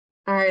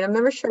All right, I'm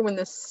never sure when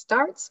this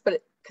starts,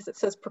 but because it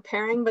says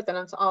preparing, but then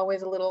it's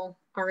always a little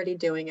already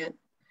doing it.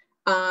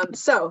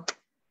 So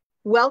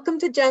welcome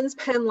to Jen's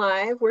Pen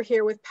Live. We're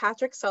here with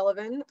Patrick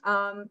Sullivan.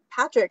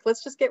 Patrick,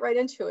 let's just get right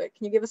into it.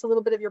 Can you give us a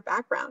little bit of your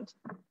background?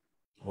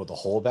 Well, the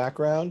whole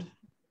background?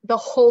 The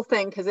whole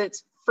thing, because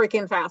it's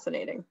freaking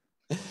fascinating.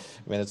 I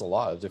mean, it's a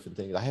lot of different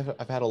things.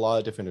 I've had a lot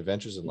of different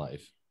adventures in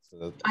life.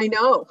 So I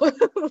know. That's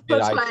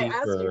why I IT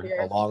asked you for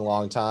here. a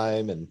long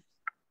time, and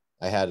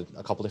I had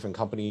a couple different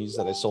companies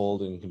that I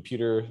sold in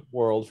computer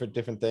world for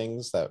different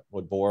things that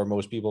would bore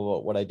most people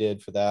about what I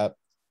did for that.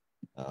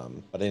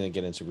 But I didn't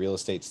get into real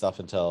estate stuff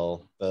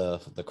until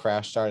the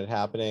crash started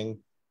happening.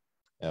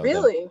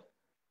 Really?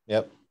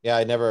 Yep. Yeah,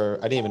 I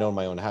didn't even own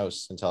my own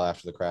house until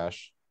after the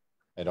crash.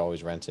 I'd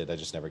always rented. I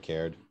just never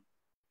cared.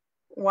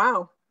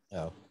 Wow.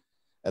 Oh.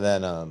 And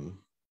then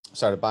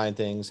started buying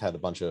things, had a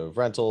bunch of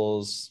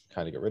rentals,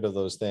 kind of get rid of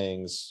those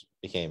things,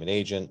 became an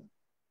agent,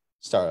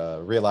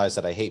 realized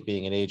that I hate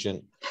being an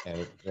agent,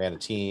 and ran a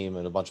team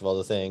and a bunch of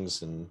other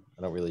things, and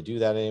I don't really do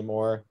that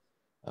anymore.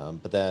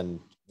 But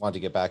then wanted to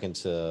get back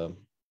into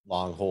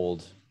long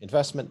hold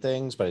investment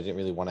things, but I didn't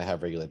really want to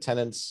have regular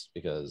tenants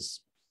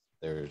because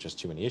there were just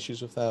too many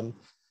issues with them,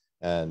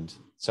 and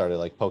started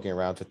like poking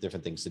around for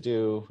different things to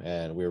do.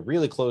 And we were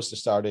really close to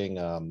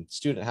starting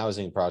student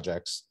housing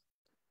projects.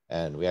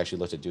 And we actually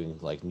looked at doing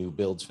like new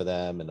builds for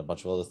them and a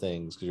bunch of other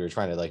things because we were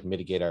trying to like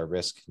mitigate our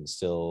risk and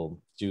still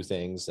do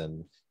things.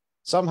 And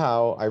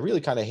somehow I really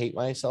kind of hate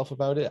myself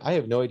about it. I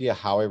have no idea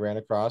how I ran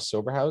across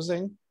sober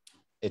housing.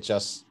 It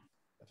just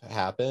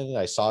happened.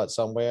 I saw it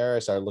somewhere. I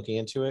started looking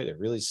into it. It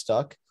really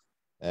stuck.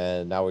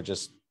 And now we're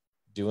just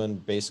doing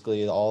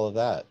basically all of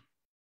that.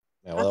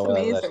 That's that's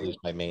amazing.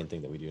 my main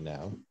thing that we do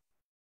now.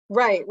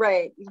 Right.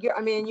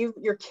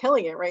 You're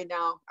killing it right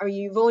now. I mean,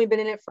 you've only been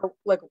in it for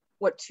like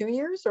what, 2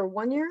 years or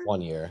 1 year?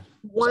 1 year.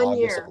 It was 1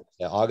 year.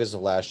 August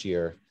of last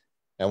year.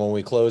 And when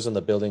we closed on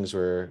the buildings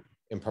we're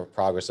in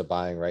progress of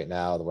buying right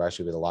now, we're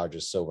actually the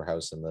largest sober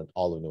house in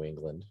all of New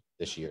England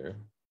this year.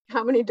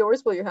 How many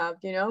doors will you have?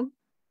 Do you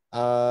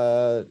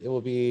know? It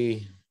will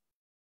be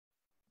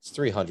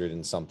 300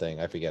 and something.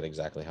 I forget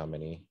exactly how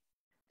many.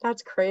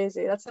 That's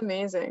crazy. That's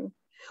amazing.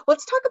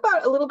 Let's talk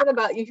about a little bit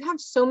about you. You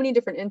have so many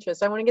different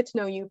interests. I want to get to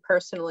know you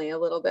personally a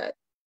little bit.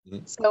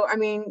 Mm-hmm. So, I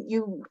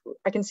mean,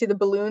 I can see the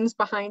balloons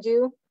behind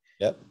you.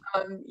 Yep.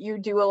 You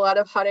do a lot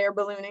of hot air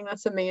ballooning.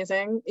 That's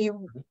amazing.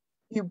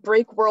 You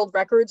break world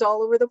records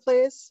all over the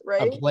place,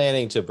 right? I'm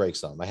planning to break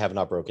some. I have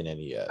not broken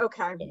any yet.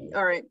 Okay.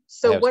 All right.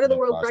 So what are the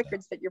world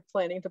records that you're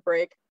planning to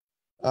break?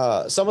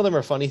 Some of them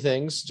are funny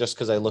things just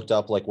because I looked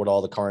up like what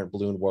all the current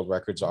balloon world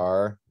records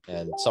are.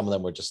 And some of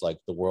them were just like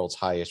the world's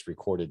highest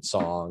recorded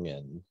song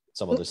and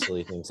some other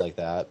silly things like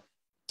that.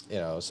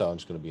 So I'm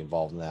just going to be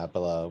involved in that.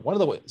 But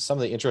some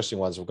of the interesting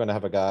ones, we're going to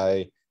have a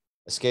guy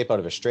escape out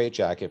of a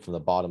straitjacket from the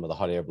bottom of the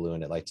hot air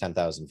balloon at like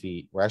 10,000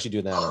 feet. We're actually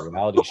doing that on a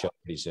reality show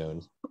pretty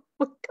soon.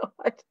 Oh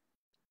my God.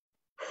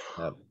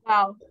 Yep.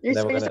 Wow. You're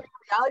doing a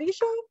reality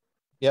show?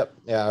 Yep.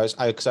 Yeah.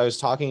 I was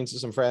talking to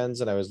some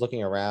friends and I was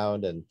looking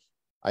around and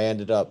I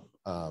ended up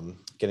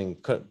getting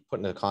put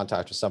into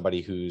contact with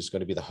somebody who's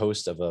going to be the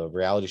host of a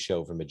reality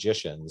show for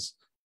magicians.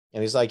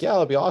 And he's like, yeah,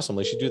 it'll be awesome.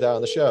 We should do that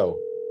on the show.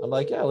 I'm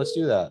like, yeah, let's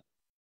do that.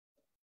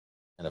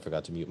 And I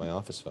forgot to mute my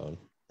office phone.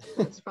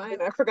 That's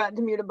fine. I forgot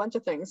to mute a bunch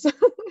of things.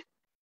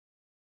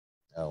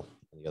 Oh,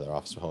 the other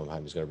office phone I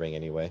was going to ring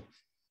anyway.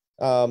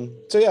 So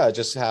yeah, I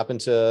just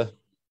happened to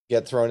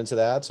get thrown into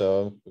that.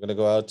 So we're going to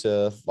go out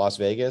to Las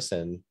Vegas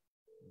and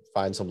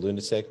find some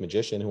lunatic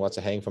magician who wants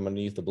to hang from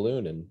underneath the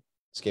balloon and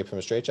escape from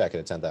a straitjacket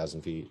at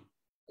 10,000 feet.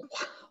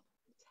 Wow.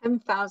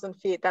 10,000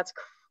 feet. That's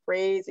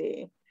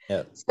crazy.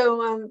 Yeah.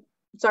 So,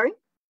 sorry?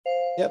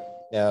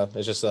 Yep. Yeah.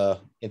 It's just a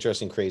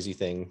interesting, crazy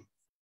thing.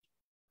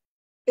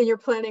 And you're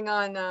planning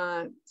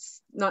on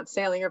not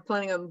sailing, you're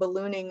planning on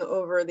ballooning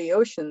over the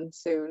ocean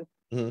soon.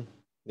 Mm-hmm.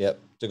 Yep.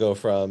 To go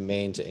from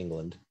Maine to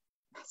England.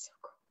 That's so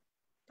cool.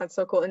 That's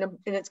so cool. And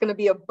it's going to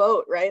be a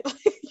boat, right?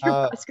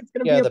 Your basket's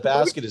going to be a boat?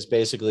 Basket is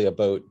basically a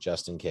boat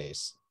just in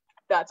case.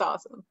 That's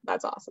awesome.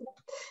 That's awesome.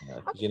 Yeah,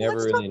 you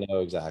never really know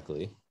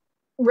exactly.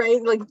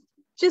 Right. Like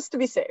just to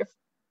be safe.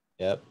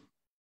 Yep.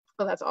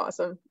 Oh, that's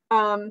awesome.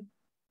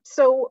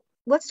 So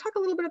let's talk a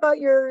little bit about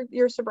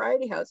your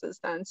sobriety houses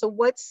then. So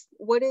what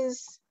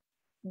is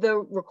the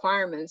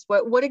requirements?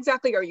 What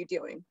exactly are you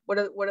doing? What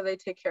do they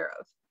take care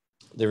of?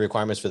 The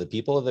requirements for the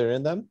people that are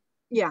in them?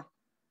 Yeah.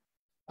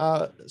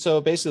 So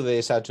basically they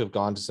just had to have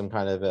gone to some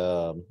kind of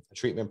a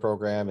treatment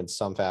program in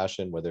some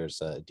fashion, whether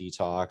it's a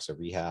detox or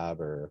rehab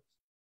or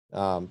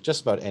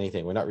just about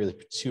anything. We're not really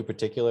too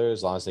particular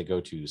as long as they go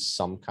to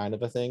some kind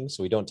of a thing.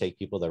 So we don't take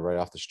people that are right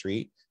off the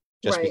street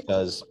just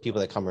because people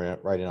that come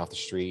right in off the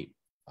street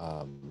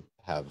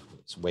have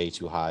way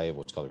too high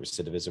what's called a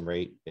recidivism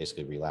rate,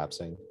 basically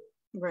relapsing.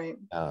 Right.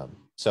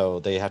 So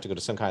they have to go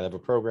to some kind of a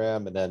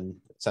program and then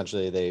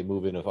essentially they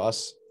move in with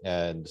us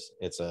and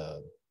it's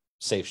a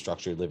safe,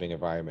 structured living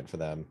environment for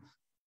them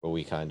where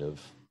we kind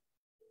of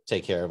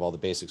take care of all the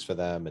basics for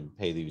them and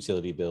pay the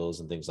utility bills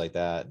and things like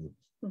that. And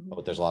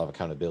but there's a lot of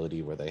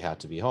accountability where they have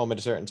to be home at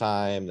a certain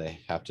time. They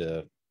have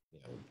to,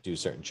 do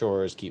certain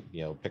chores,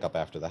 pick up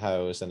after the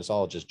house, and it's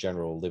all just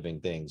general living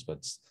things. But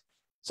it's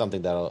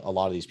something that a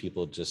lot of these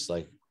people just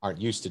like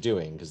aren't used to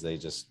doing because they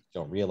just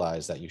don't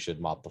realize that you should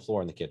mop the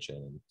floor in the kitchen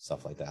and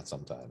stuff like that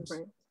sometimes.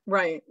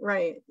 Right.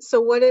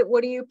 So what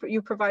do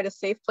you provide a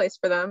safe place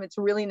for them? It's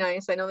really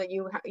nice. I know that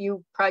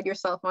you pride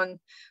yourself on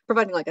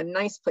providing like a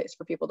nice place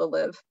for people to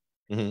live,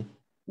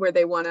 where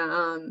they want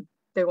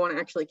to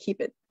actually keep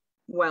it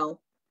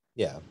well.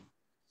 Yeah.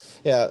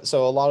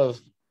 So a lot of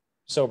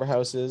sober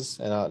houses,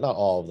 and not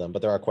all of them,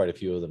 but there are quite a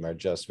few of them, are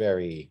just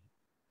very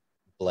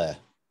bleh.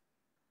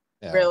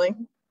 Really?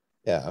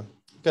 Yeah.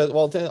 Because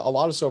a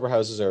lot of sober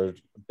houses are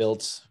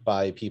built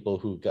by people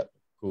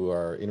who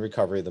are in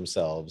recovery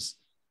themselves,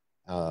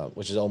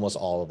 which is almost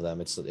all of them.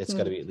 It's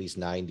got to be at least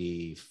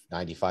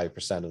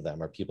 95% of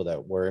them are people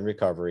that were in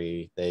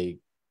recovery. They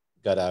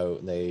got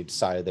out and they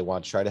decided they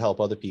want to try to help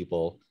other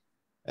people,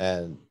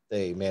 and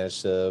they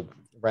managed to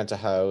rent a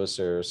house,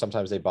 or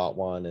sometimes they bought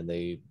one and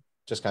they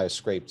just kind of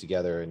scraped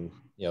together and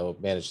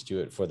managed to do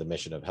it for the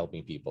mission of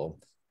helping people.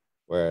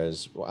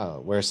 Whereas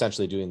we're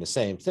essentially doing the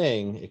same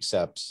thing,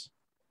 except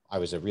I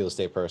was a real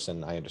estate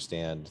person. I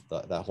understand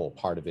that whole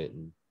part of it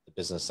and the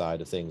business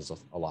side of things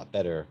a lot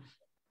better.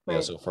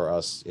 Right. So for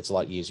us, it's a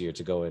lot easier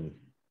to go and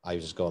I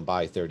just go and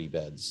buy 30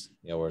 beds.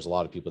 Whereas a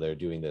lot of people that are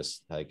doing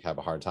this like have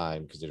a hard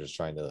time because they're just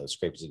trying to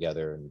scrape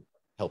together and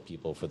help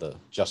people for the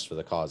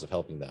cause of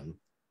helping them.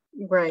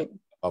 Right.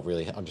 Of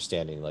really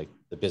understanding like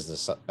the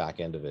business back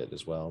end of it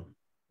as well.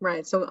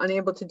 Right. So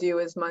unable to do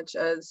as much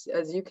as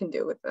you can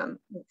do with them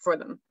for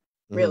them.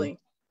 Really.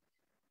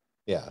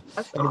 Yeah.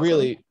 That's and awesome.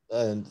 Really,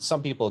 and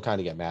some people kind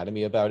of get mad at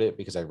me about it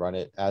because I run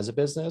it as a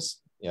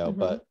business,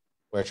 but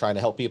we're trying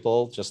to help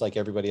people just like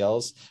everybody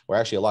else. We're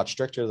actually a lot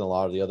stricter than a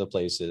lot of the other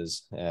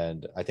places.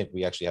 And I think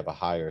we actually have a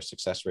higher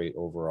success rate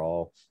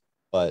overall.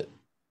 But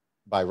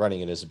by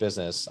running it as a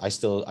business,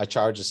 I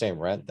charge the same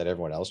rent that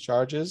everyone else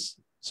charges.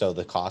 So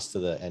the cost to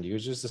the end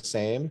user is the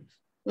same,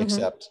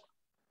 except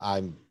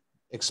I'm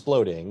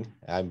exploding.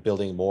 I'm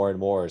building more and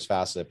more as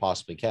fast as I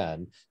possibly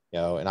can,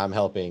 and I'm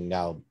helping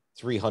now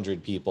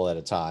 300 people at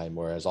a time.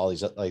 Whereas all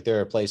these, like,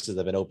 there are places that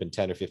have been open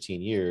 10 or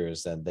 15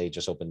 years and they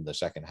just opened the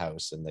second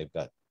house and they've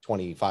got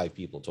 25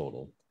 people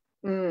total.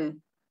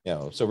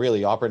 So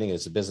really operating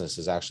as a business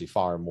is actually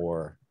far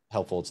more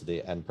helpful to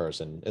the end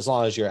person, as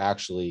long as you're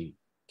actually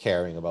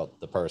caring about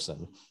the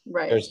person.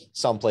 Right. There's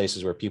some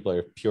places where people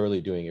are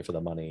purely doing it for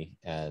the money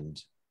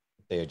and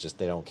they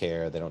don't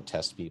care. They don't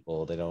test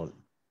people. They don't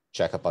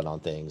check up on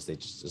things. They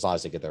just, as long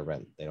as they get their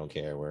rent, they don't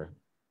care.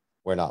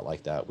 We're not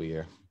like that.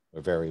 We're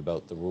very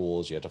about the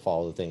rules. You have to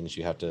follow the things.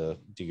 You have to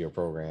do your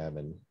program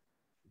and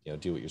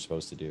do what you're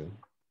supposed to do.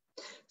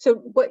 So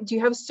what do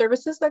you have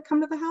services that come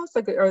to the house?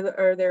 Like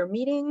are there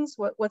meetings?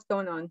 What's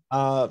going on?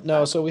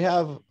 No, so we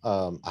have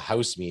a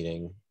house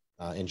meeting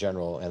in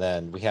general, and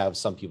then we have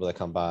some people that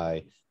come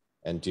by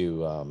and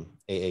do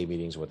AA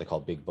meetings, what they call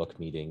big book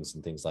meetings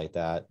and things like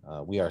that.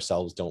 We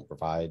ourselves don't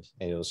provide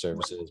any of those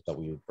services, but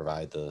we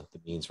provide the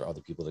means for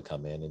other people to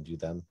come in and do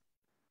them.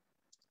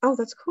 Oh,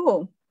 that's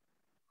cool.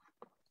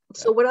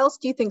 So what else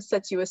do you think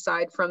sets you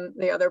aside from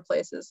the other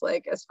places,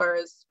 like as far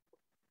as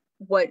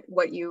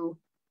what you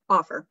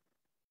offer?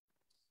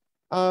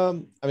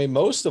 I mean,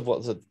 most of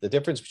what the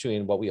difference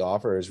between what we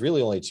offer is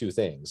really only two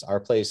things. Our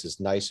place is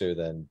nicer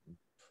than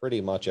pretty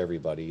much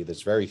everybody.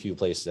 There's very few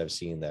places I've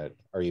seen that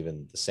are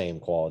even the same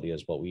quality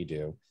as what we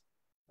do.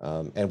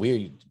 And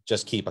we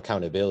just keep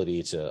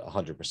accountability to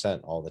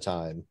 100% all the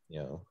time.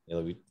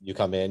 You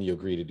come in, you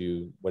agree to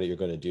do what you're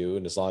going to do.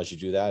 And as long as you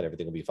do that,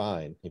 everything will be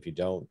fine. If you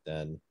don't,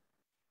 then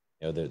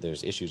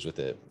there's issues with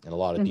it. And a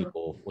lot of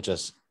people will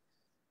just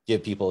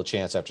give people a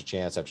chance after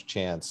chance after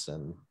chance.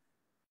 And,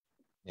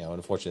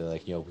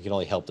 unfortunately, we can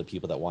only help the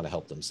people that want to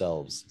help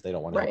themselves. If they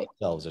don't want to help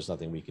themselves, there's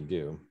nothing we can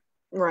do.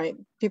 Right.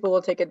 People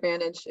will take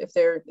advantage if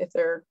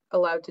they're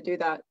allowed to do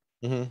that.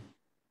 Yeah.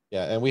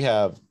 And we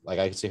have, like,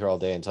 I could sit here all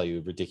day and tell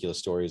you ridiculous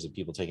stories of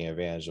people taking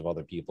advantage of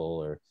other people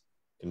or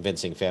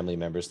convincing family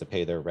members to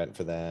pay their rent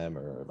for them,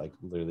 or like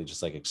literally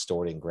just like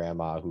extorting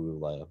grandma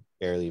who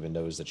barely even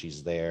knows that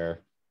she's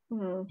there.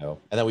 And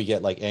then we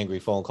get like angry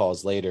phone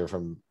calls later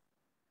from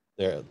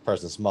their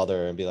person's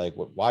mother and be like,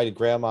 why did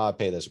grandma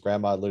pay this?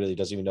 Grandma literally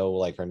doesn't even know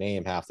like her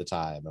name half the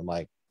time. I'm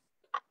like,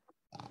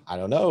 I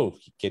don't know.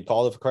 Kid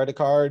called with a credit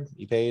card,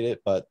 he paid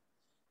it, but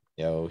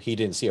he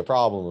didn't see a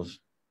problem of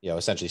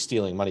essentially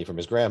stealing money from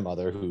his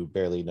grandmother who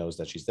barely knows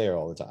that she's there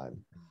all the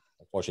time.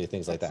 Unfortunately,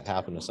 things like that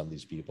happen to some of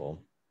these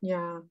people.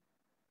 Yeah.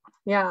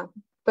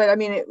 But I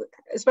mean,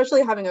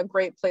 especially having a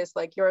great place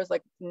like yours,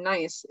 like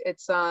nice,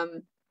 it's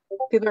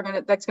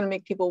that's gonna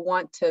make people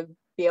want to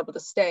be able to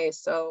stay.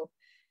 So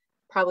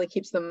probably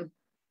keeps them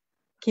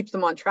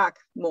on track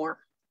more.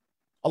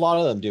 A lot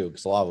of them do,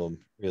 because a lot of them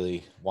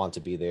really want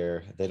to be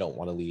there. They don't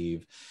want to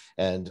leave.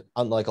 And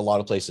unlike a lot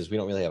of places, we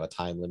don't really have a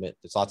time limit.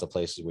 There's lots of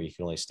places where you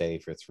can only stay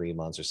for 3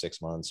 months or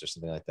 6 months or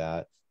something like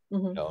that.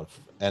 And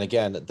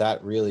again,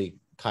 that really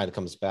kind of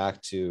comes back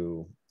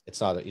to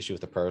it's not an issue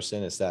with the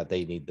person. It's that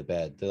they need the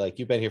bed. They're like,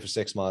 you've been here for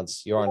 6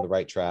 months. You're on the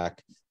right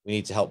track. We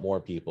need to help more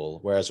people.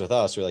 Whereas with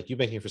us, we're like, you've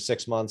been here for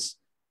 6 months.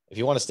 If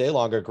you want to stay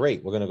longer,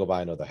 great. We're going to go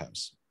buy another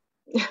house.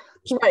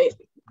 Right.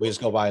 We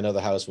just go buy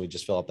another house and we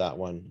just fill up that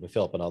one. We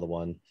fill up another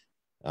one.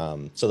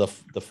 So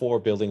the 4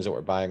 buildings that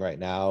we're buying right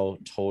now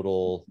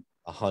total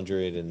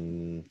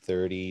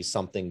 130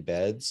 something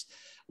beds.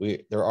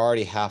 They're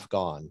already half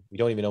gone. We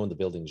don't even own the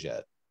buildings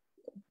yet.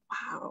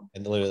 Wow.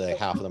 And literally like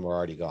half of them are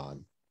already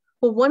gone.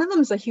 Well, one of them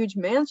is a huge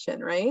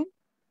mansion, right?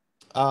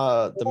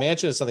 The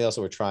mansion is something else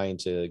that we're trying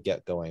to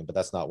get going, but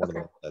that's not one of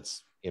them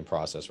that's in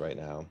process right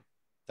now.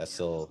 That's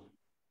still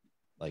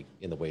like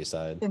in the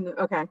wayside.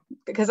 Okay,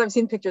 because I've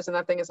seen pictures and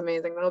that thing is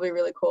amazing. That'll be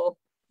really cool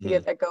to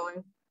get that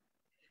going.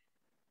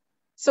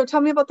 So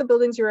tell me about the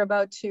buildings you're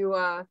about to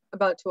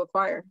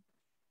acquire.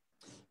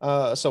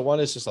 So one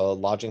is just a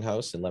lodging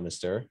house in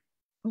Leominster,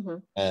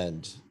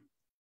 and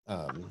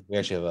we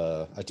actually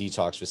have a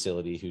detox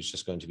facility who's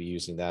just going to be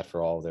using that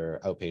for all their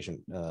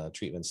outpatient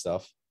treatment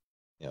stuff.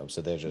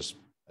 So they're just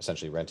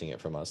essentially renting it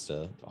from us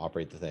to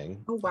operate the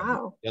thing. Oh,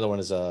 wow. The other one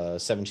is a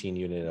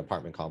 17-unit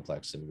apartment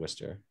complex in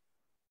Worcester.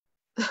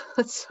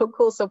 That's so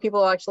cool. So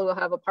people actually will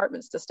have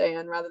apartments to stay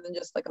in rather than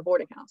just like a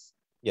boarding house.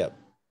 Yep.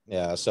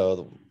 Yeah.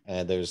 So,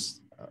 and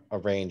there's a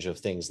range of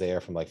things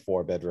there from like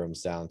 4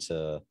 bedrooms down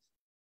to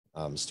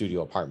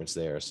studio apartments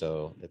there.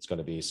 So it's going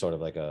to be sort of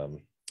like a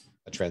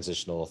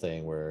transitional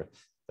thing where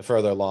the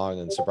further along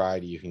in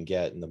sobriety you can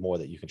get and the more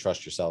that you can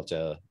trust yourself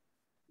to,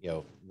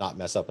 not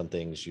mess up on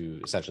things, you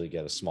essentially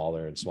get a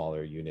smaller and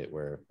smaller unit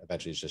where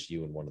eventually it's just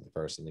you and one other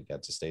person that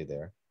get to stay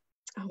there.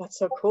 Oh, that's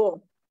so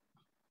cool.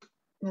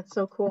 That's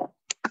so cool.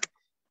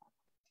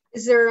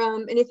 Is there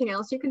anything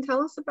else you can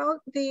tell us about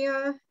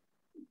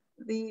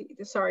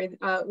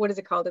what is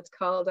it called? It's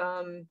called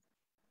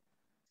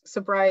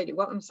Sobriety.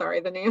 Well, I'm sorry,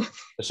 the name.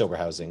 The sober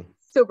housing.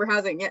 Sober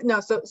housing. Yeah,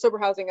 no, sober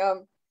housing.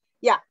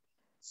 Yeah.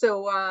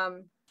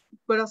 So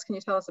what else can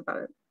you tell us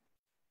about it?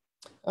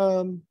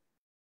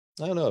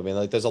 I don't know. I mean,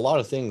 like there's a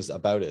lot of things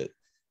about it.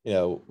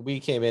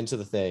 We came into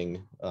the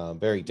thing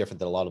very different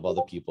than a lot of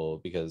other people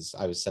because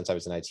since I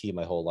was in IT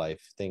my whole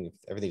life,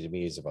 everything to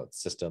me is about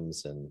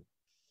systems and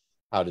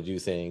how to do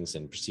things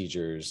and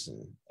procedures,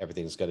 and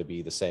everything's got to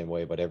be the same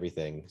way about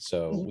everything.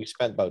 So we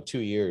spent about 2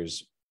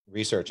 years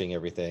researching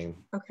everything,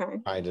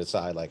 trying to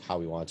decide like how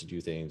we want to do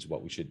things,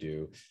 what we should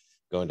do,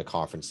 going to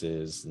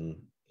conferences and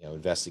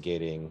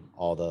investigating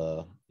all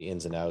the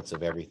ins and outs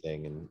of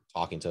everything and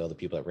talking to other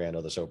people that ran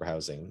other sober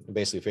housing and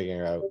basically figuring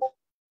out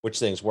which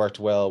things worked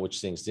well, which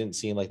things didn't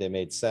seem like they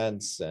made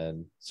sense,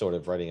 and sort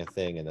of writing a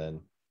thing. And then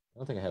I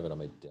don't think I have it on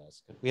my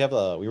desk.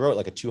 We wrote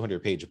like a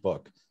 200-page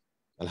book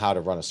on how to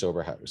run a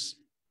sober house.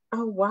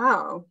 Oh,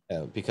 wow.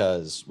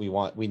 Because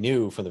we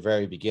knew from the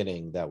very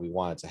beginning that we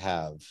wanted to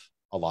have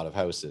a lot of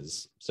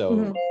houses. So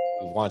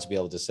we wanted to be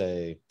able to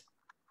say,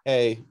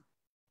 hey,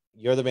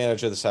 you're the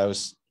manager of this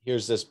house.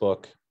 Here's this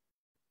book.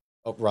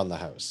 Run the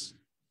house.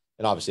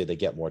 And obviously they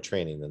get more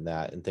training than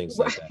that and things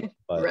like that.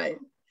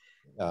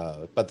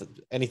 But, but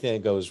anything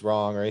that goes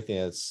wrong or anything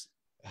that's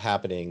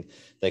happening,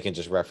 they can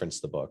just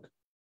reference the book.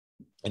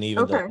 And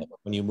even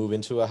when you move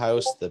into a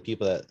house, the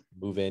people that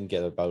move in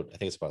get I think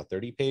it's about a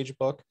 30-page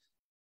book.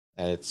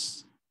 And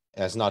it's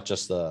not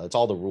just it's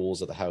all the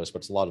rules of the house, but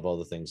it's a lot of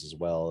other things as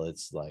well.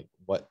 It's like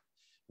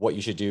what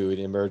you should do in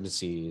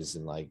emergencies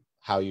and like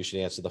how you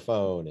should answer the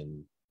phone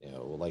and,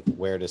 like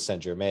where to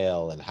send your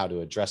mail and how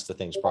to address the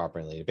things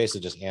properly. It basically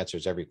just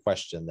answers every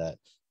question that,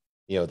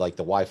 like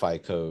the Wi-Fi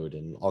code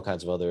and all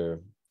kinds of other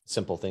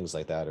simple things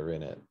like that are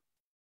in it.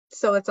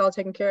 So it's all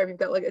taken care of. You've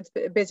got it's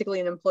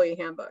basically an employee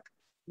handbook.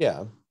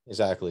 Yeah,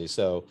 exactly.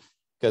 So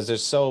because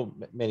there's so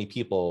many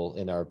people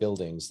in our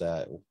buildings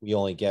that we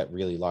only get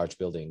really large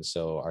buildings.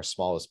 So our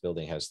smallest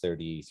building has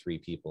 33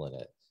 people in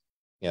it,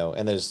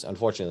 and there's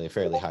unfortunately a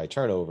fairly high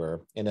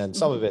turnover. And then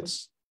some of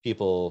it's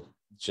people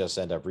just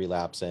end up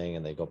relapsing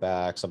and they go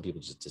back. Some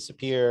people just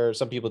disappear.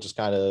 Some people just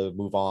kind of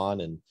move on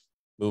and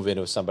move in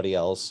with somebody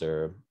else,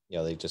 or,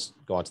 they just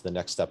go on to the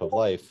next step of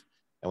life.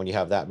 And when you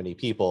have that many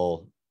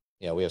people,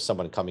 we have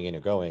someone coming in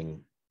and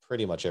going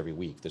pretty much every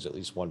week. There's at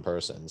least one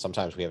person.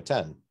 Sometimes we have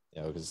 10,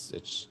 because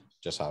it's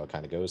just how it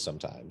kind of goes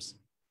sometimes.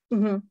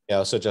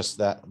 So just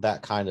that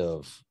kind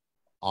of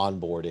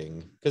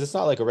onboarding, because it's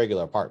not like a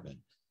regular apartment.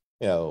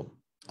 A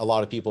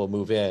lot of people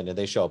move in and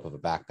they show up with a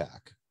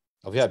backpack.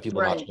 We've had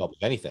people not show up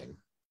with anything.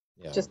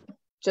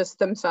 Just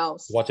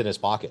themselves. What's in his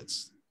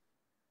pockets?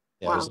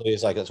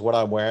 It's like, it's what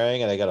I'm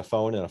wearing, and I got a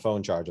phone and a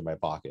phone charger in my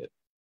pocket.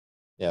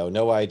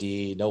 No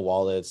ID, no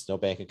wallets, no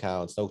bank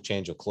accounts, no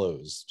change of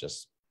clothes.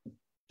 Just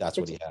that's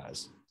what he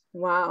has.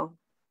 Wow.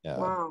 Yeah.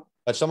 Wow.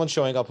 But someone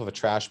showing up with a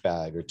trash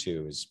bag or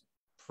two is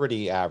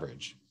pretty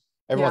average.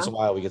 Every once in a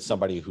while, we get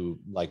somebody who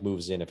like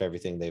moves in if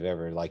everything they've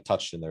ever like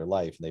touched in their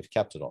life and they've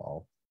kept it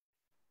all.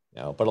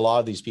 But a lot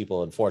of these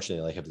people,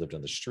 unfortunately, like have lived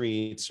on the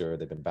streets, or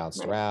they've been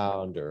bounced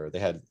around, or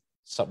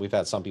we've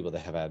had some people that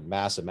have had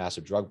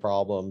massive drug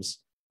problems.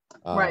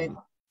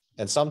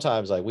 And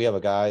sometimes like we have a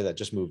guy that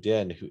just moved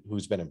in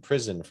who's been in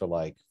prison for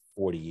like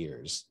 40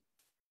 years.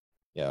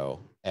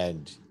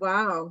 And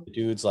Wow. the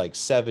dude's like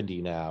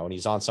 70 now, and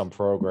he's on some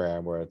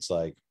program where it's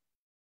like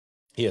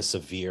he has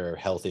severe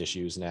health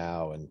issues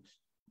now, and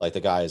like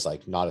the guy is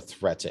like not a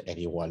threat to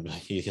anyone.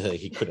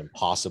 He couldn't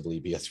possibly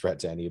be a threat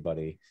to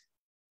anybody.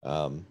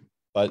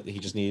 But he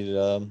just needed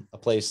a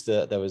place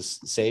that was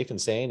safe and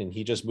sane, and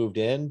he just moved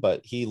in.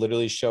 But he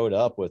literally showed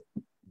up with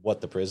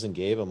what the prison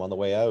gave him on the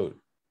way out.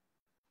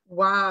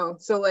 Wow.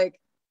 So like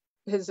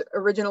his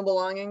original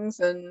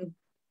belongings and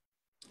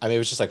I mean, it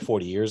was just like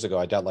 40 years ago.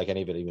 I doubt like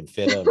any of it even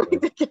fit him.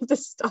 they get the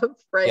stuff,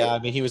 right? Yeah, I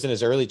mean, he was in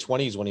his early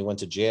 20s when he went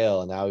to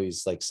jail, and now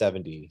he's like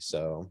 70.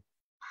 So,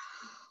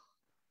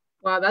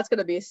 Wow, that's going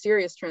to be a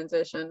serious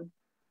transition.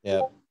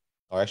 yeah.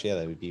 Or actually, yeah,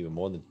 that would be even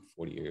more than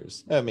 40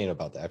 years. I mean,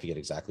 about that. I forget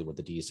exactly what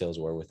the details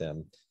were with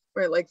him.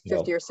 Right, like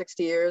 50 or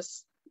 60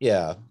 years.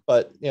 Yeah,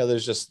 but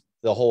there's just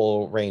the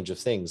whole range of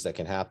things that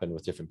can happen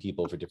with different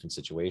people for different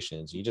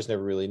situations. You just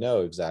never really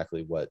know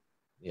exactly what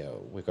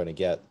we're going to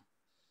get.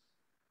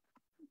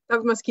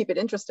 That must keep it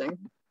interesting.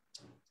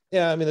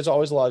 Yeah, I mean, there's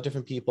always a lot of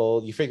different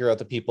people. You figure out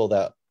the people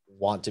that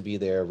want to be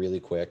there really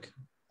quick.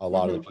 A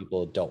lot of the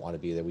people don't want to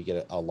be there. We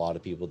get a lot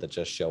of people that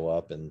just show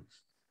up and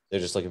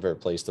they're just looking for a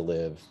place to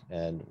live.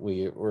 And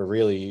we're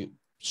really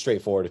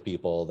straightforward to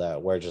people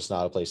that we're just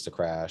not a place to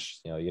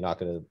crash. You're not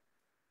going to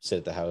sit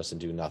at the house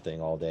and do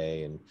nothing all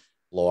day and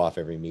blow off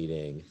every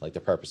meeting. Like, the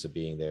purpose of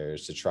being there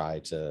is to try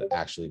to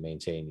actually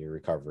maintain your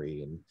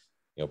recovery and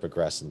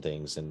progress in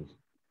things and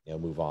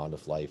move on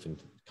with life and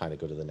kind of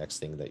go to the next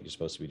thing that you're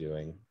supposed to be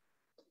doing.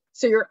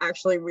 So you're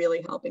actually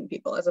really helping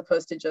people, as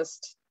opposed to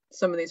just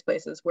some of these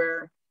places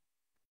where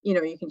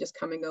you can just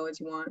come and go as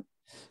you want.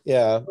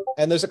 Yeah,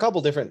 and there's a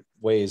couple different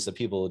ways that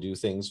people do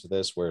things for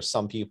this, where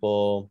some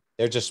people,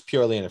 they're just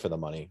purely in it for the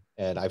money.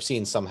 And I've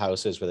seen some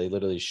houses where they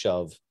literally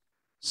shove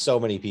so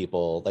many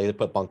people. They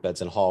put bunk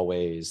beds in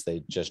hallways.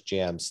 They just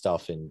jam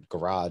stuff in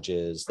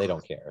garages. They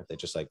don't care. They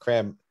just like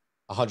cram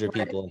 100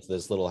 people into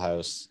this little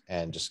house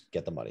and just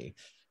get the money.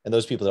 And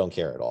those people don't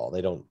care at all.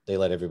 They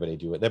let everybody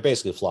do it. They're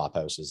basically flop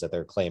houses that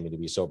they're claiming to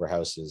be sober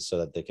houses so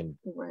that they can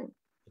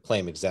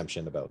claim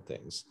exemption about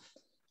things.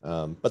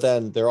 But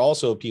then there are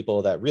also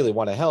people that really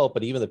want to help.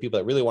 But even the people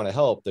that really want to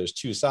help, there's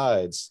two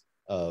sides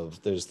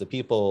there's the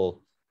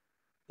people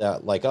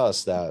that, like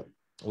us, that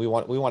we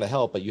want to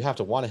help, but you have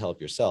to want to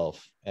help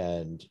yourself.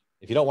 And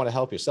if you don't want to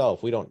help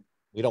yourself, we don't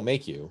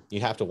make you.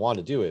 You have to want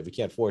to do it. We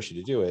can't force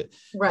you to do it.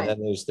 Right. And then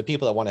there's the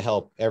people that want to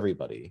help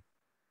everybody.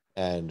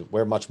 And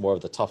we're much more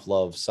of the tough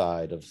love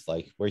side of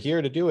like, we're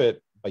here to do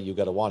it, but you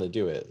got to want to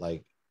do it.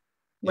 Like,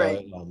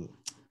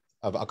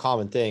 a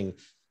common thing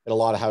in a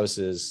lot of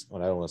houses,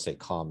 well, I don't want to say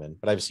common,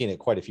 but I've seen it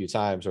quite a few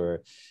times, where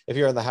if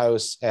you're in the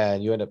house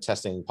and you end up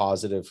testing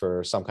positive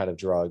for some kind of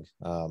drug,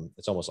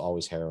 it's almost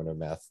always heroin or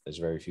meth. There's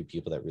very few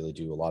people that really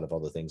do a lot of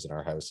other things in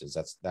our houses.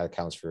 That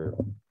accounts for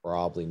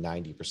probably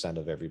 90%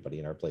 of everybody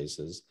in our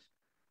places.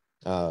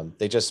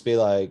 They just be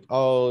like,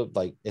 oh,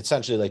 like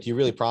essentially like, you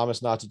really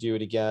promise not to do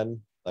it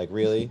again? Like,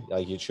 really?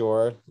 Like, you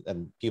sure?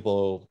 And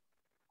people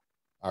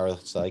are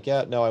like,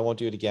 yeah, no, I won't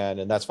do it again.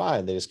 And that's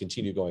fine. They just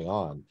continue going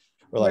on.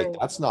 We're like,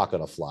 that's not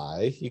going to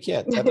fly. You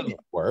can't, that doesn't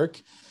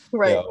work.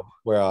 Right.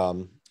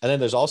 And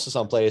then there's also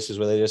some places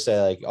where they just say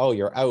like, oh,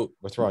 you're out.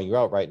 We're throwing you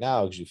out right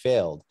now because you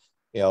failed.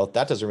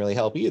 That doesn't really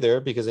help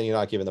either, because then you're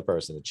not giving the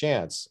person a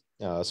chance.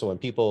 So when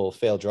people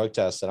fail drug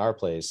tests in our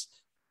place,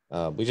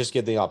 we just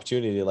give the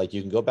opportunity, like,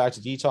 you can go back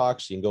to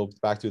detox, you can go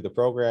back through the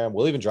program.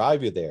 We'll even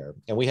drive you there.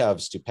 And we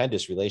have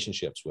stupendous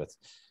relationships with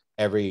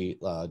every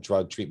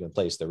drug treatment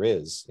place there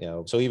is.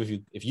 So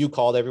even if you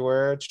called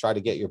everywhere to try to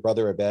get your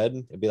brother a bed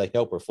and be like,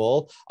 nope, we're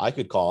full, I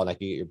could call and I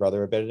could get your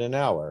brother a bed in an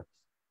hour.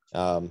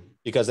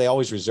 Because they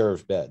always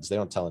reserve beds. They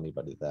don't tell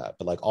anybody that,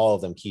 but like, all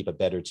of them keep a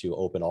bed or two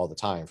open all the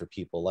time for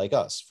people like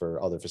us,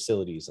 for other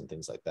facilities and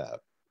things like that.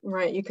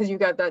 Right, because you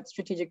got that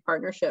strategic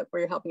partnership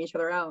where you're helping each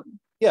other out.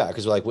 Yeah,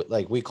 because like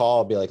we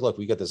call, be like, look,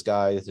 we got this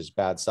guy, there's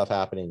bad stuff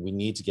happening, we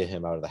need to get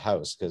him out of the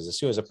house. Because as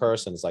soon as a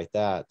person is like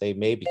that, they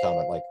may become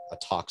like a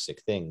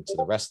toxic thing to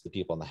the rest of the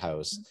people in the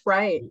house.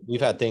 Right.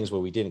 We've had things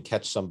where we didn't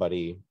catch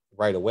somebody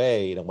right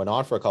away, and it went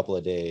on for a couple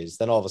of days.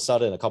 Then all of a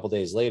sudden, a couple of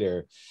days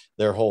later,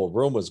 their whole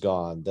room was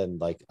gone. Then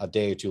like a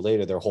day or two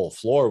later, their whole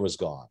floor was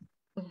gone.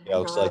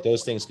 So like,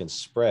 those things can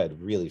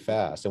spread really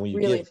fast. And when you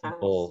give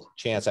people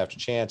chance after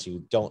chance,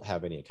 you don't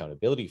have any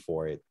accountability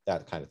for it,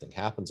 that kind of thing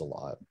happens a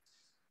lot.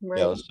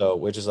 Right. So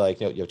which is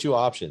like, you have two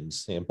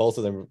options, and both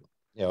of them,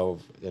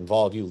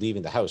 involve you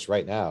leaving the house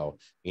right now.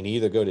 You can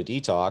either go to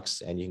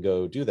detox and you can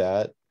go do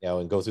that,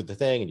 and go through the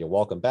thing, and you're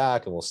welcome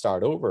back and we'll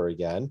start over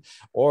again,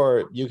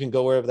 or you can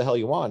go wherever the hell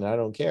you want, and I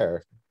don't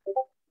care.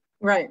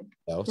 Right.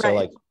 So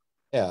like,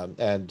 yeah.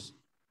 And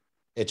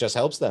it just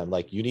helps them.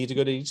 Like, you need to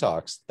go to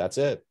detox. That's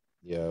it.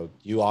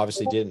 You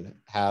obviously didn't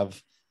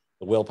have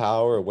the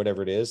willpower or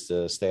whatever it is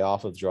to stay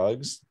off of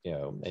drugs,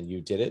 and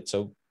you did it.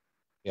 So,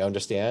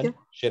 understand,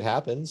 shit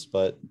happens,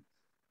 but,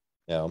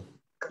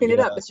 clean it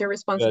up. It's your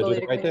responsibility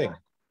to clean it up.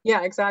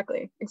 Yeah,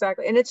 exactly.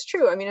 And it's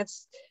true. I mean,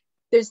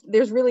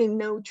 there's really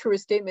no truer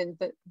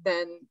statement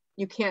than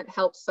you can't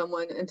help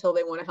someone until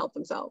they want to help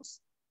themselves.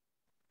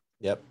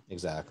 Yep,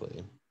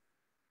 exactly.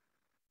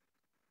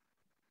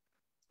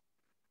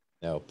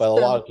 But a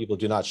lot So, of people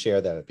do not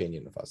share that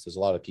opinion with us. There's a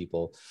lot of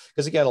people,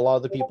 because again, a lot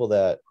of the people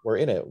that were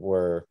in it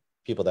were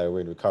people that were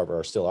in recovery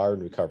or still are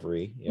in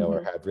recovery,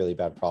 or had really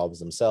bad problems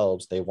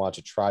themselves. They want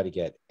to try to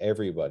get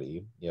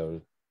everybody,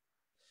 and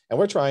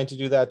we're trying to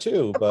do that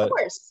too, of but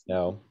course, you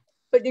know,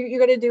 but you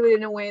got to do it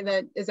in a way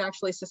that is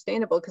actually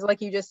sustainable. Because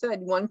like you just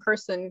said, one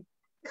person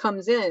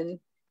comes in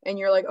and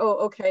you're like,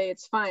 oh, okay,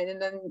 it's fine.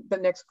 And then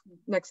the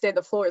next day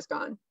the floor is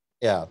gone.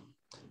 yeah.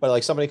 But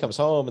like somebody comes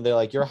home and they're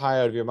like, you're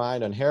high out of your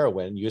mind on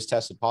heroin. You just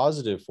tested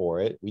positive for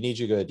it. We need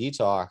you to go to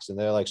detox. And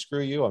they're like,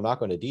 screw you. I'm not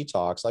going to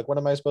detox. Like, what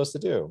am I supposed to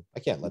do? I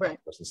can't let Right.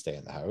 that person stay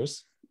in the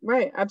house.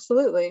 Right.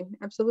 Absolutely.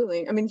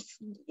 Absolutely. I mean,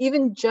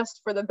 even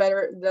just for the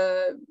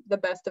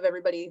best of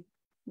everybody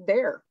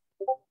there.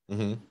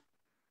 Mm-hmm.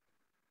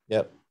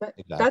 Yep. That's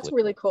Exactly.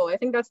 really cool. I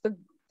think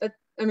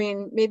I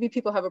mean, maybe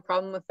people have a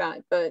problem with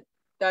that, but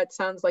that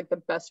sounds like the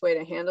best way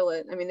to handle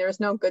it. I mean, there's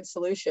no good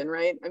solution,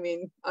 right? I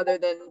mean, other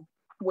than There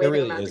waving a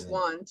really magic isn't.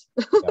 wand.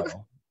 No.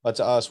 But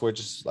to us, we're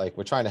just like,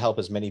 we're trying to help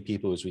as many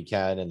people as we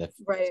can. And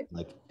Right.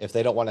 if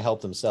they don't want to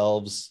help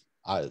themselves,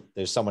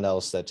 there's someone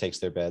else that takes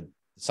their bed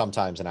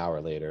sometimes an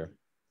hour later.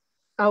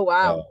 Oh,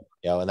 wow.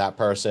 And that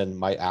person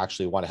might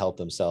actually want to help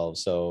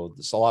themselves. So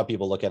a lot of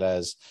people look at it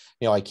as,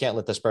 I can't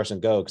let this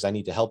person go because I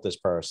need to help this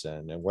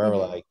person. And we're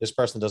like, this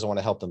person doesn't want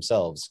to help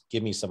themselves.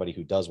 Give me somebody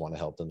who does want to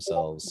help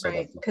themselves so that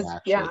Right. we can Because,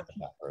 actually yeah, help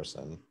that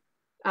person.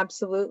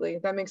 absolutely.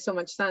 That makes so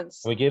much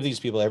sense. And we give these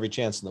people every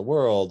chance in the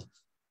world,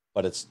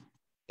 but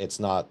it's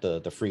not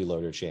the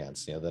freeloader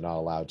chance. They're not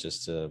allowed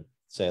just to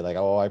say like,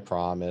 oh, I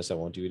promise I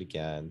won't do it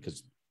again.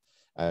 Because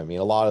I mean,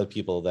 a lot of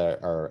people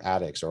that are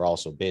addicts are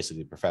also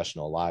basically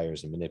professional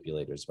liars and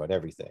manipulators about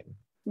everything.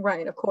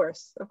 Right. Of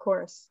course. Of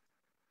course.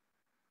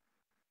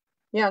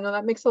 Yeah, no,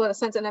 that makes a lot of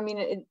sense. And I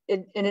mean,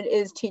 it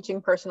is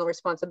teaching personal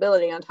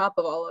responsibility on top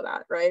of all of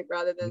that, right?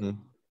 Rather than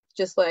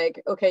just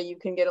like, okay, you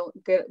can get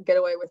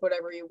away with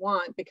whatever you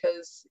want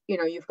because,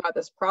 you've got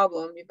this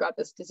problem, you've got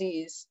this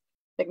disease.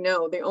 Like,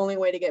 no, the only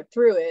way to get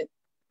through it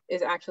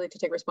is actually to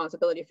take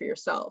responsibility for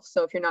yourself.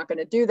 So if you're not going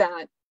to do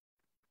that,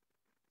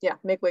 yeah,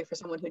 make way for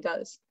someone who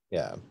does.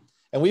 Yeah.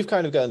 And we've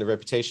kind of gotten the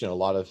reputation, a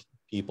lot of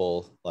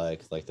people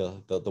like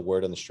the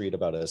word on the street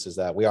about us is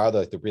that we are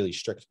the really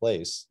strict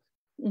place,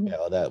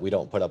 that we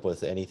don't put up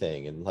with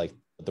anything. And like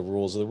the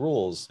rules are the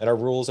rules, and our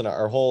rules and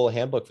our whole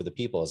handbook for the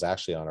people is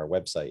actually on our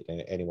website,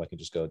 and anyone can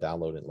just go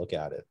download it and look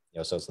at it.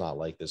 So it's not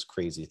like this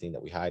crazy thing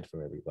that we hide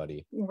from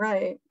everybody.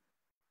 Right.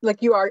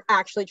 Like you are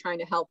actually trying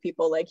to help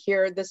people. Like,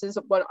 here, this is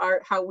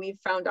how we've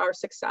found our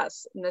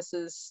success, and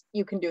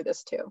you can do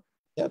this too.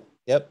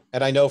 Yep.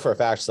 And I know for a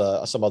fact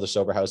some other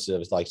sober houses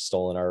have like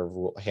stolen our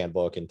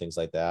handbook and things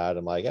like that.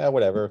 I'm like, yeah,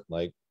 whatever.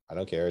 Like, I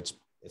don't care.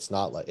 It's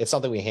not like it's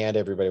something we hand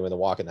everybody when they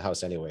walk in the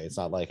house anyway. It's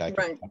not like I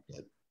can protect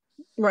it.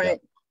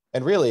 Right.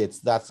 And really,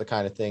 that's the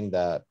kind of thing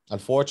that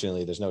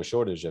unfortunately there's no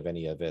shortage of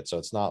any of it. So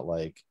it's not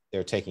like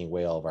they're taking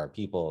away all of our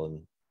people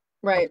and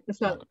right.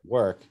 It's not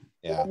work.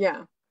 Yeah.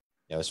 Yeah.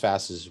 As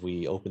fast as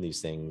we open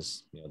these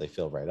things, they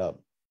fill right up.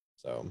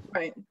 So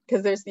right,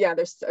 because there's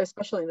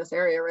especially in this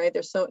area, right?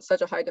 There's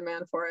such a high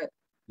demand for it.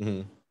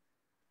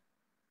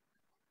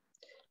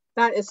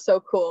 That is so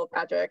cool,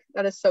 Patrick.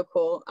 That is so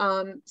cool.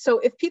 So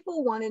if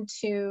people wanted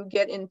to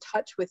get in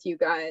touch with you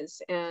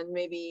guys and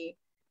maybe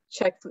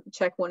check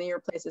one of your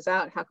places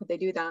out, how could they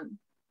do that?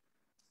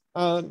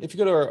 If you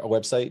go to our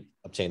website,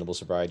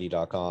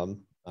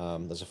 obtainablesobriety.com,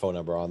 there's a phone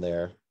number on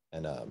there,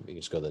 and you can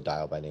just go to the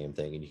dial by name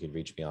thing and you can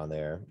reach me on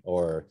there,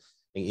 or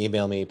you can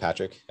email me,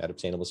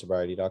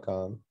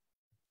 patrick@obtainablesobriety.com.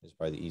 is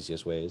probably the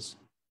easiest ways.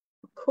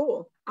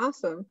 Cool.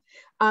 Awesome.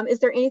 Is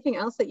there anything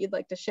else that you'd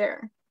like to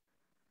share?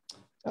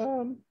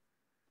 No,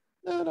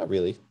 not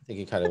really. I think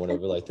you kind of went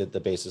over like the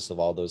basis of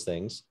all those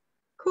things.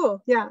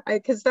 Cool. Yeah.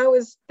 Because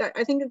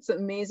I think it's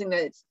amazing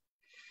that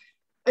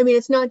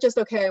it's not just,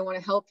 okay, I want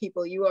to help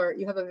people. You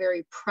have a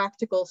very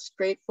practical,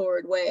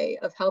 straightforward way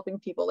of helping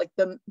people, like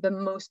the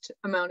largest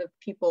amount of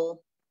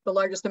people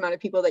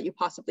that you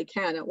possibly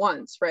can at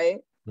once.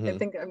 Right. I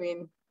think,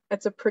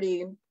 that's a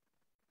pretty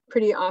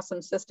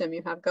awesome system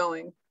you have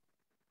going.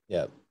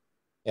 Yeah.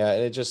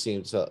 And it just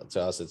seems to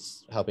us,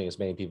 it's helping as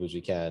many people as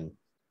we can.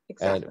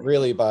 Exactly. And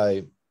really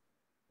by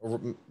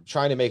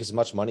trying to make as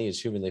much money as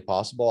humanly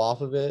possible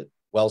off of it,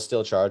 while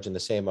still charging the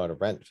same amount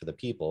of rent for the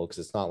people, because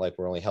it's not like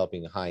we're only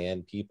helping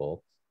high-end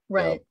people.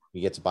 Right.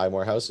 We get to buy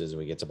more houses and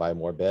we get to buy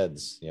more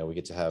beds. We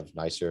get to have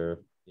nicer,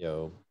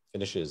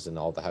 finishes in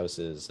all the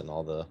houses and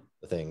all the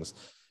things.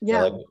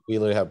 Yeah. Like we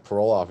literally have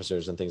parole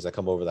officers and things that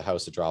come over the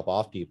house to drop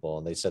off people,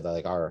 and they said that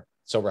like our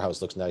sober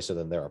house looks nicer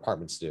than their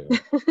apartments do.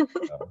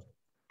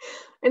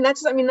 And I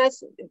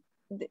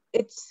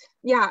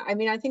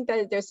think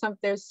that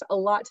there's a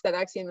lot to that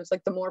axiom. It's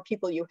like the more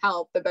people you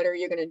help, the better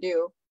you're going to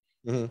do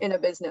in a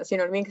business. You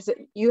know what I mean? Because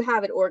you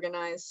have it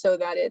organized so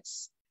that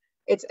it's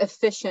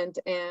efficient,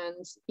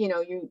 and you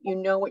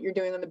know what you're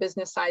doing on the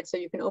business side, so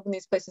you can open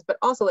these places. But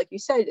also, like you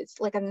said, it's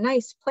like a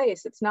nice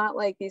place. It's not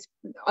like these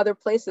other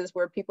places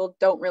where people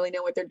don't really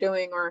know what they're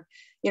doing, or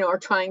are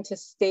trying to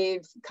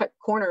cut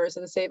corners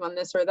and save on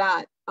this or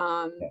that.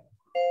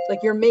 like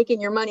you're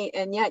making your money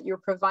and yet you're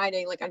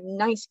providing like a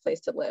nice place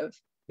to live.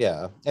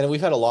 Yeah. And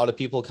we've had a lot of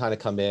people kind of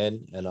come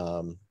in,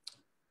 and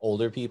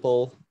older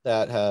people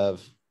that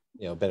have,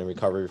 been in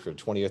recovery for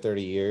 20 or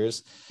 30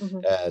 years,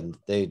 and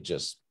they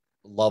just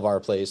love our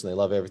place and they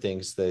love everything.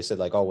 Because they said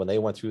like, oh, when they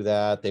went through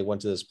that, they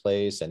went to this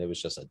place and it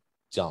was just a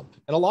dump.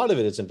 And a lot of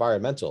it is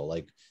environmental.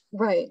 Like,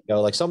 right.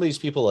 Like some of these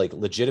people like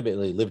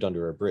legitimately lived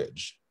under a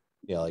bridge,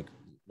 like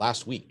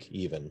last week,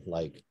 even.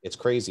 Like, it's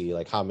crazy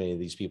like how many of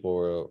these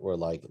people were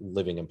like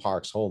living in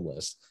parks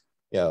homeless.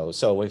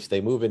 So if they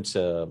move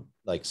into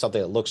like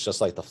something that looks just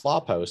like the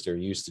flop house they're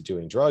used to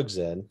doing drugs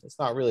in, it's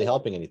not really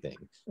helping anything.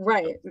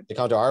 Right. They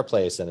come to our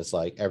place and it's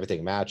like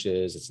everything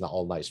matches. It's not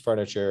all nice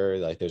furniture.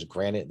 Like there's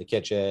granite in the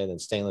kitchen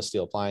and stainless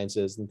steel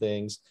appliances and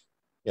things,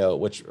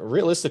 which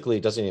realistically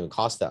doesn't even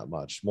cost that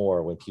much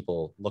more when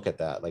people look at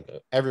that. Like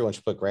everyone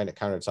should put granite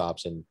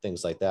countertops and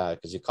things like that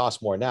because it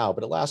costs more now,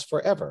 but it lasts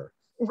forever.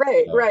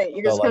 Right, right.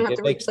 You're just like, gonna have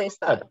to replace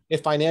that.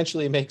 It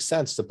financially makes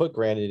sense to put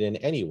granite in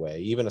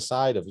anyway, even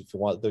aside of if you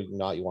want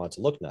not you want it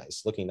to look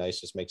nice. Looking nice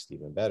just makes it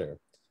even better.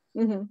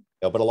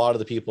 But a lot of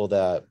the people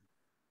that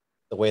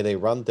the way they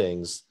run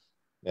things,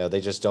 they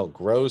just don't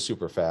grow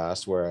super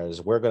fast.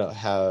 Whereas we're gonna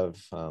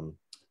have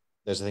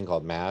there's a thing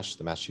called MASH,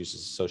 the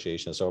Massachusetts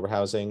Association of Sober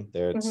Housing.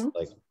 It's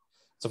like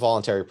it's a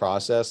voluntary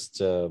process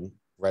to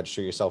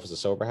register yourself as a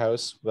sober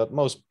house, but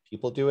most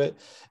people do it,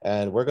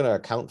 and we're going to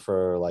account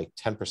for like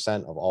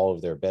 10% of all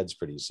of their beds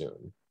pretty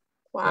soon.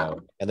 Wow.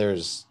 And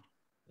there's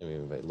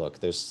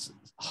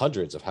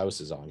hundreds of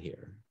houses on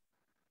here.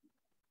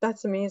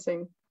 That's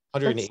amazing.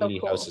 180 so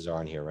cool. Houses are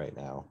on here right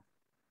now,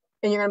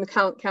 and you're going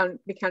to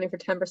be counting for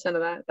 10%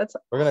 of that.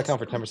 We're going to count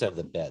for 10% of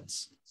the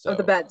beds. So, of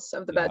the beds.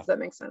 That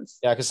makes sense.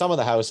 Yeah, because some of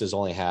the houses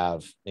only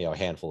have a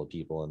handful of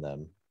people in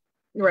them.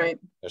 Right.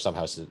 There's some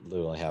houses that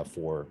only have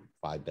 4 or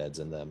 5 beds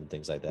in them and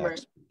things like that.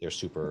 Right. They're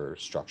super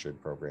structured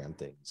program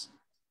things.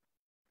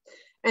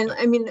 And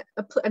I mean,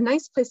 a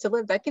nice place to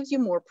live, that gives you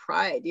more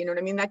pride. You know what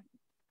I mean? That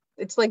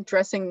it's like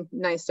dressing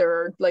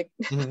nicer, like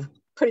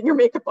putting your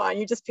makeup on.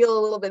 You just feel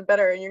a little bit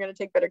better and you're going to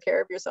take better care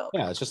of yourself.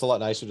 Yeah, it's just a lot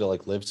nicer to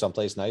like live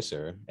someplace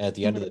nicer. And at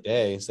the end of the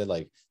day, instead,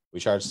 like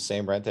we charge the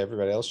same rent that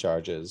everybody else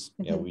charges.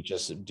 We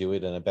just do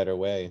it in a better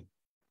way.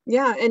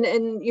 Yeah,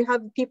 and you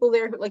have people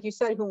there, like you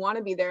said, who want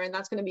to be there, and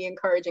that's going to be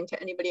encouraging to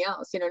anybody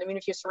else. You know what I mean?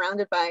 If you're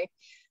surrounded by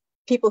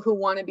people who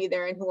want to be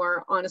there and who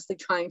are honestly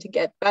trying to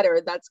get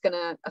better, that's going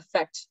to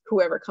affect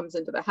whoever comes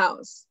into the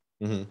house.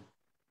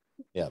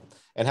 Yeah,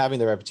 and having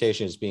the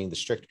reputation as being the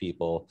strict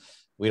people,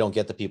 we don't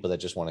get the people that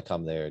just want to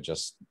come there,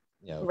 just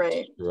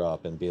right, screw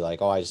up and be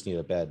like, oh, I just need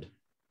a bed,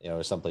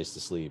 or someplace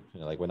to sleep.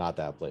 Like we're not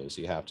that place.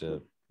 You have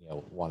to,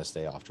 want to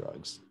stay off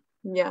drugs.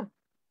 Yeah.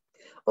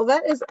 Well,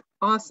 that is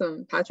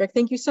awesome, Patrick.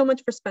 Thank you so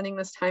much for spending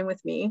this time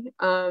with me.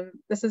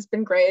 This has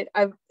been great.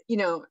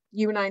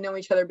 You and I know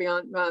each other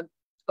beyond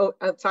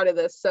outside of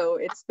this, so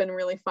it's been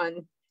really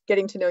fun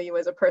getting to know you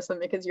as a person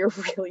because you're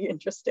really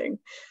interesting.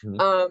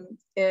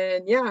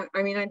 And yeah,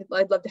 I mean,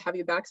 I'd love to have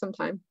you back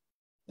sometime.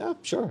 Yeah,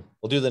 sure.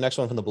 We'll do the next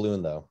one from the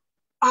balloon though.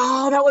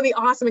 Oh, that would be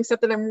awesome,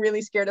 except that I'm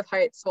really scared of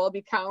heights, so I'll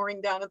be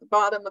cowering down at the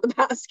bottom of the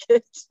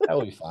basket. That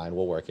will be fine.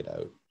 We'll work it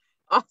out.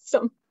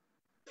 Awesome.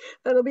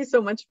 That'll be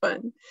so much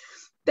fun.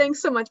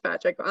 Thanks so much,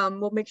 Patrick.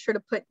 We'll make sure to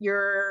put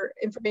your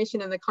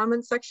information in the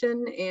comments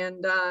section,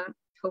 and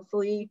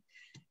hopefully,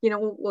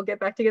 we'll get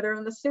back together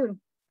on this soon.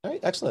 All right,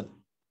 excellent.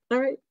 All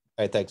right.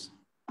 All right, thanks.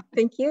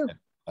 Thank you. Okay,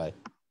 bye.